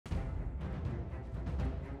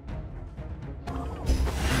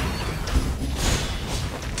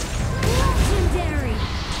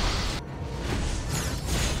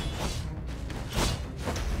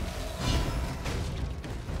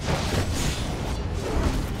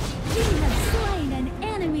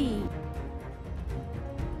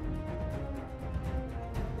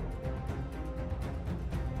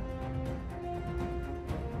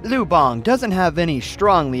Liu Bang doesn't have any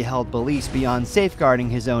strongly held beliefs beyond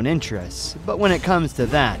safeguarding his own interests, but when it comes to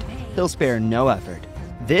that, he'll spare no effort.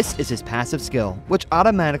 This is his passive skill, which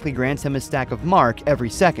automatically grants him a stack of mark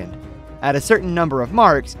every second. At a certain number of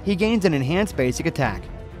marks, he gains an enhanced basic attack.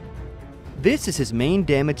 This is his main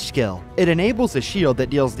damage skill. It enables a shield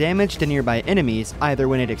that deals damage to nearby enemies either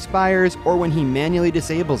when it expires or when he manually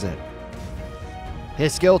disables it.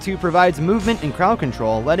 His skill 2 provides movement and crowd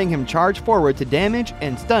control, letting him charge forward to damage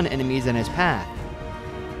and stun enemies in his path.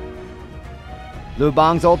 Liu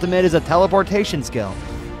Bang's ultimate is a teleportation skill.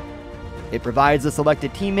 It provides the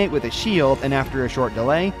selected teammate with a shield and after a short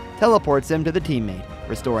delay, teleports him to the teammate,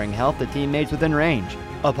 restoring health to teammates within range.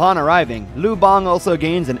 Upon arriving, Liu Bang also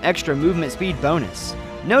gains an extra movement speed bonus.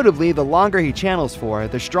 Notably, the longer he channels for,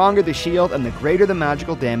 the stronger the shield and the greater the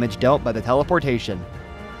magical damage dealt by the teleportation.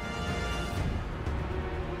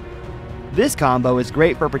 This combo is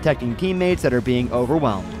great for protecting teammates that are being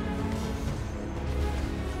overwhelmed.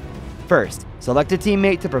 First, select a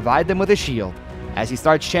teammate to provide them with a shield. As he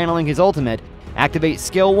starts channeling his ultimate, activate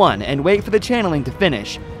skill 1 and wait for the channeling to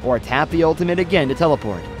finish, or tap the ultimate again to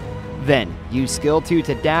teleport. Then, use skill 2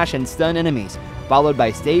 to dash and stun enemies, followed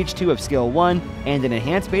by stage 2 of skill 1 and an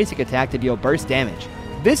enhanced basic attack to deal burst damage.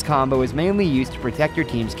 This combo is mainly used to protect your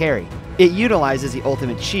team's carry. It utilizes the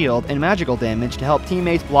ultimate shield and magical damage to help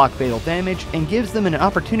teammates block fatal damage and gives them an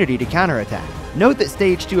opportunity to counterattack. Note that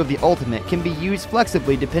stage 2 of the ultimate can be used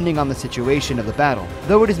flexibly depending on the situation of the battle,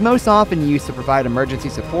 though it is most often used to provide emergency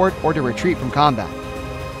support or to retreat from combat.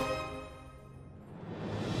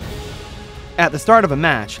 At the start of a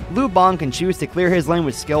match, Liu Bang can choose to clear his lane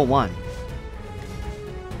with skill 1.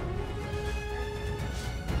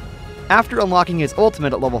 After unlocking his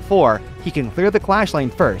ultimate at level 4, he can clear the clash lane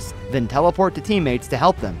first, then teleport to teammates to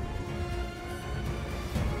help them.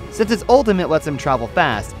 Since his ultimate lets him travel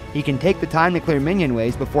fast, he can take the time to clear minion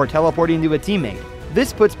waves before teleporting to a teammate.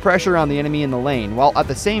 This puts pressure on the enemy in the lane, while at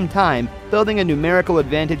the same time building a numerical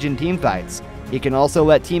advantage in teamfights. He can also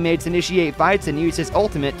let teammates initiate fights and use his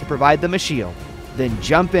ultimate to provide them a shield, then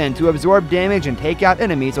jump in to absorb damage and take out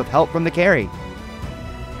enemies with help from the carry.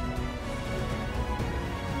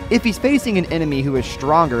 If he's facing an enemy who is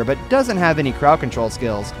stronger but doesn't have any crowd control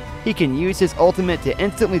skills, he can use his ultimate to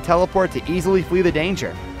instantly teleport to easily flee the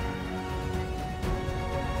danger.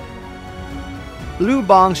 Liu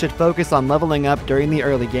Bang should focus on leveling up during the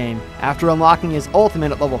early game. After unlocking his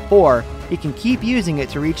ultimate at level 4, he can keep using it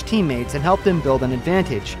to reach teammates and help them build an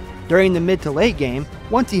advantage. During the mid to late game,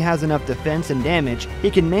 once he has enough defense and damage,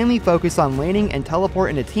 he can mainly focus on laning and teleport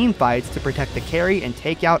into teamfights to protect the carry and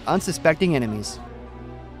take out unsuspecting enemies.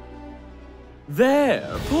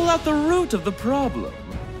 There, pull out the root of the problem.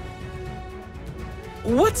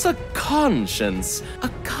 What's a conscience? A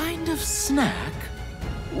kind of snack?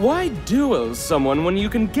 Why duo someone when you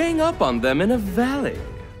can gang up on them in a valley?